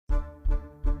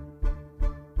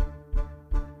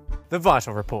The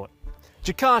Vital Report.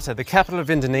 Jakarta, the capital of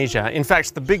Indonesia, in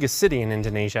fact the biggest city in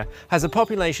Indonesia, has a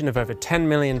population of over 10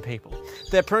 million people.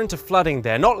 They're prone to flooding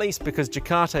there, not least because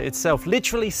Jakarta itself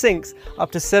literally sinks up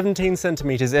to 17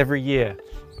 centimeters every year.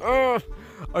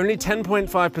 Only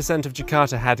 10.5% of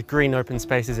Jakarta had green open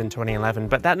spaces in 2011,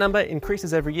 but that number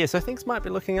increases every year, so things might be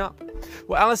looking up.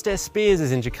 Well, Alistair Spears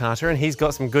is in Jakarta and he's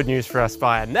got some good news for us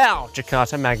via Now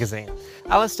Jakarta magazine.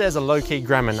 Alistair's a low-key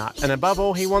grammar nut, and above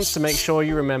all he wants to make sure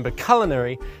you remember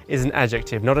culinary is an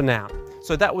adjective, not a noun.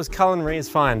 So that was culinary is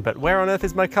fine, but where on earth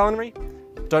is my culinary?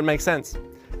 Don't make sense.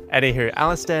 Anywho,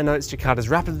 Alistair notes Jakarta's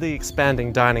rapidly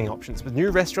expanding dining options, with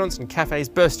new restaurants and cafes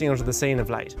bursting onto the scene of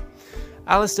late.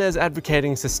 Alistair's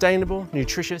advocating sustainable,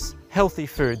 nutritious, healthy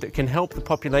food that can help the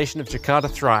population of Jakarta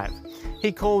thrive.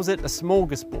 He calls it a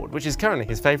smorgasbord, which is currently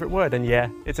his favourite word, and yeah,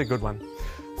 it's a good one.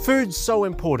 Food's so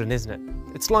important, isn't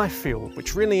it? It's life fuel,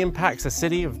 which really impacts a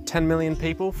city of 10 million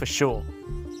people for sure.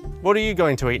 What are you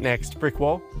going to eat next, brick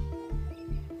wall?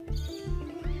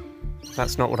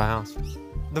 That's not what I asked.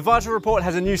 The Vital Report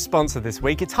has a new sponsor this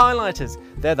week. It's Highlighters.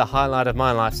 They're the highlight of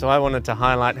my life, so I wanted to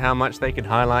highlight how much they could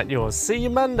highlight yours. See you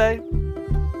Monday.